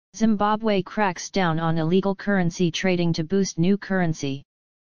Zimbabwe cracks down on illegal currency trading to boost new currency.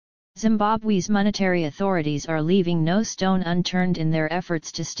 Zimbabwe's monetary authorities are leaving no stone unturned in their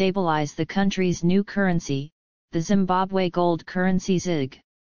efforts to stabilize the country's new currency, the Zimbabwe gold currency ZiG.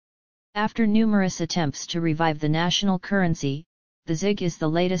 After numerous attempts to revive the national currency, the ZiG is the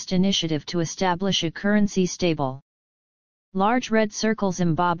latest initiative to establish a currency stable. Large red circle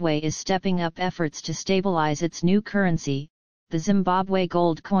Zimbabwe is stepping up efforts to stabilize its new currency, the Zimbabwe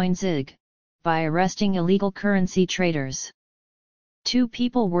gold coin ZiG, by arresting illegal currency traders. 2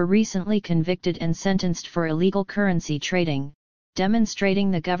 people were recently convicted and sentenced for illegal currency trading,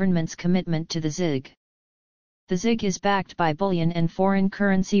 demonstrating the government's commitment to the ZiG. The ZiG is backed by bullion and foreign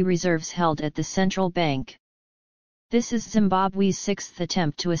currency reserves held at the central bank. This is Zimbabwe's 6th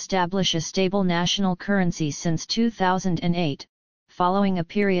attempt to establish a stable national currency since 2008, following a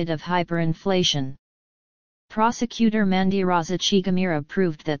period of hyperinflation. Prosecutor Mandiraza Chigamira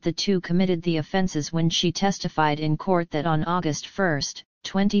proved that the 2 committed the offences when she testified in court that on August 1,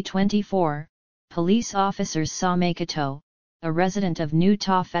 2024, police officers saw Makoto, a resident of New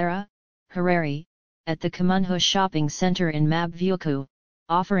Tafara, Harare, at the Kamunhu shopping centre in Mabvuku,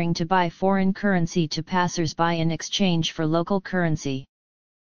 offering to buy foreign currency to passers-by in exchange for local currency.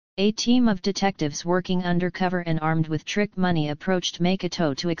 A team of detectives working undercover and armed with trick money approached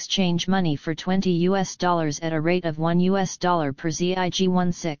Makoto to exchange money for $20 at a rate of $1 per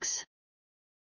ZiG16.